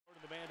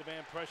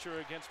man pressure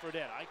against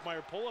Fredette.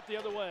 Eichmeyer pull up the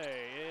other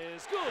way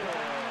is good.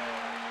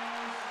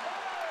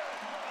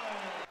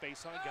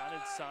 Baseline, got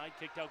inside,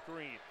 kicked out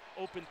Green.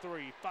 Open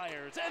three,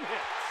 fires and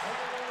hits.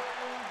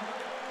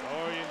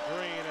 Dorian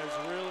Green has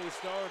really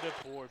started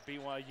for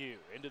BYU.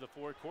 Into the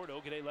forecourt,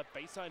 Ogade left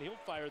baseline, he'll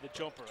fire the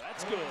jumper.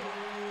 That's good.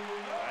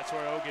 That's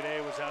where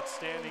Ogade was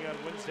outstanding on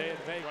Wednesday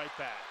at Vegas. Right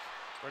back.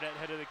 Fredette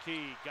head of the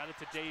key, got it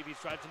to Davies,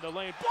 drives in the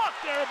lane,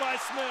 blocked there by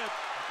Smith.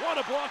 What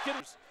a block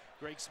it.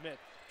 Greg Smith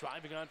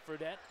driving on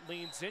Fredette,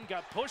 leans in,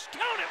 got pushed,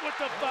 count it with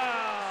the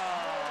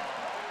foul.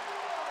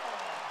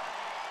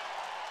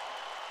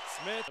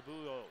 Smith,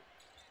 Abuo,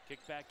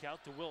 kick back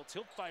out to Wiltz,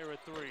 he'll fire a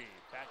three.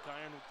 Back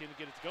iron, didn't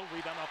get it to go,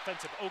 rebound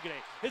offensive,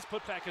 Ogade, his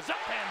putback is up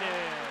and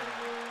in.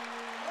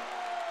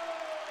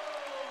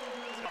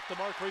 Off the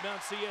mark,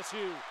 rebound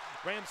CSU.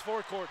 Rams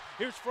forecourt,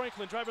 here's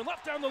Franklin driving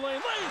left down the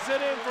lane, lays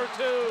it in for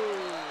two.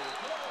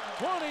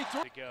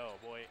 23 to go.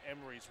 Boy,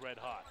 Emery's red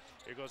hot.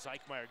 Here goes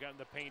Eichmeyer, got in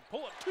the paint,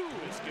 pull up two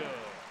is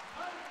good.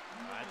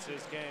 That's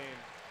his game.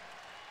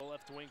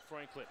 Left wing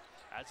Franklin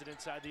has it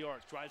inside the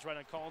arc, drives right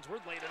on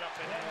Collinsworth, laid it up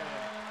and in.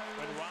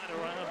 Went right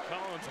around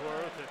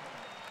Collinsworth.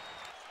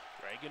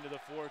 Greg into the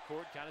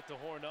forecourt, got it to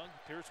Hornung.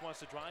 Pierce wants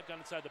to drive, got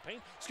inside the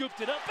paint, scooped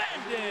it up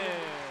and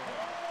in.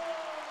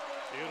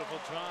 Beautiful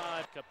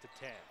drive, up to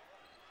 10.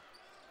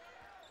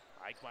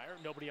 Eichmeyer,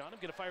 nobody on him,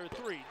 gonna fire a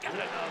three, got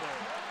another.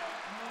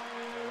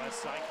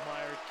 Wes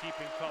Eichmeyer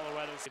keeping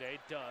Colorado State,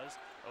 does.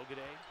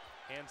 Ogade,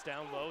 hands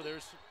down low,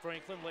 there's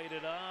Franklin, laid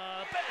it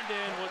up, and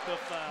in with the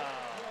foul.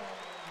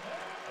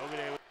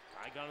 Ogade,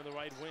 I got on the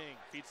right wing,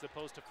 feeds the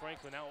post to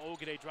Franklin, now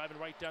Ogade driving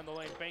right down the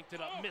lane, banked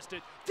it up, missed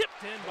it,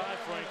 tipped in by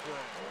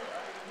Franklin.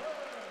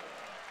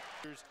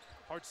 Here's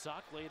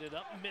Hartsock, laid it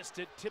up, missed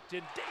it, tipped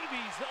in,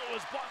 Davies, that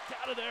was blocked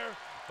out of there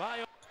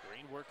by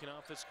Green working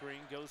off the screen,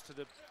 goes to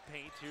the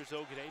paint. Here's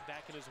Ogade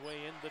backing his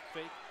way in. Lift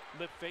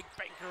fake,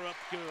 banker up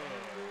good.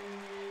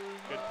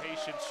 Good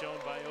patience shown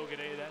by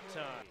Ogade that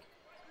time.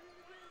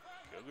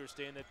 Cougars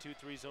stay in that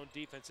 2-3 zone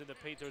defense in the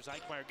paint. There's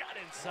Eichmeyer, got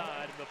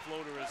inside, and the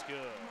floater is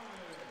good.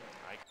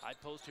 High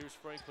post, here's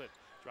Franklin.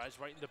 Drives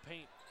right in the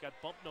paint. Got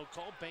bumped, no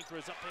call. Banker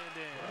is up and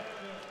in.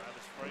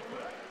 Travis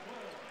Franklin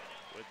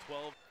with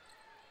 12.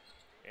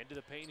 Into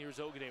the paint, here's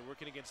Ogade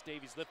working against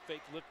Davies. Lift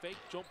fake,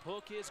 jump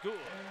hook is good.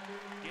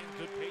 Again,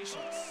 good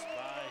patience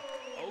by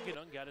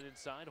Ogade. Got it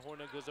inside,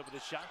 Hornung goes over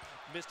the shot.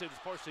 Missed it, it's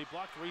partially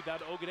blocked.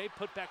 Rebound, Ogade,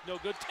 put back no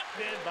good. Tipped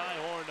in by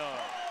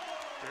Hornung.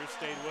 Pierce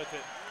stayed with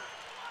it.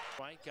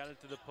 Right, got it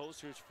to the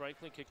post, here's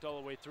Franklin, kicked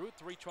all the way through.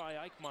 Three-try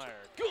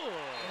Eichmeyer, good!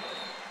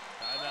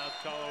 Timeout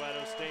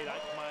Colorado State,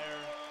 Eichmeyer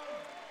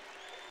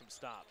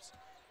stops.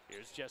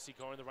 Here's Jesse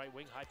going the right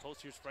wing, high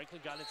post, here's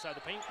Franklin, got inside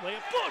the paint, layup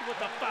good with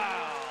the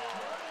foul!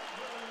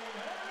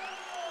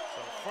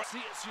 So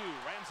CSU,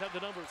 Rams have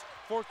the numbers,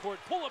 forecourt,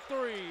 pull up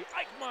three,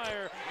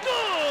 Eichmeyer,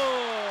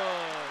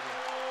 good!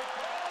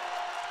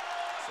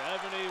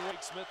 70,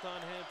 Smith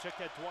on him, check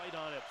that Dwight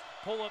on it,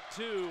 pull up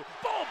two,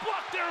 ball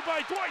blocked there by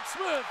Dwight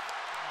Smith!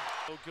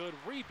 So good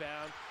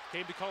rebound,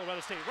 came to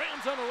Colorado State,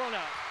 Rams on a run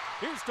out.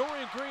 Here's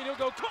Dorian Green, he'll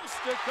go coast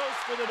to coast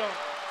for the dunk.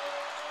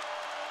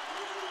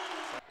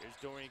 Here's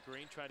Dorian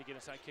Green trying to get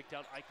inside, kicked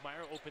out.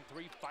 Eichmeyer, open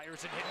three,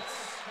 fires and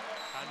hits.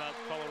 Timeout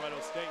Colorado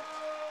State.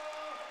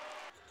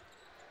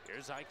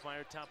 Here's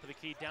Eichmeyer, top of the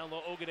key, down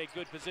low. Ogade,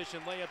 good position,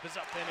 layup is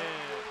up and in.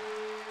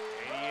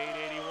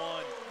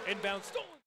 88-81, inbound stolen.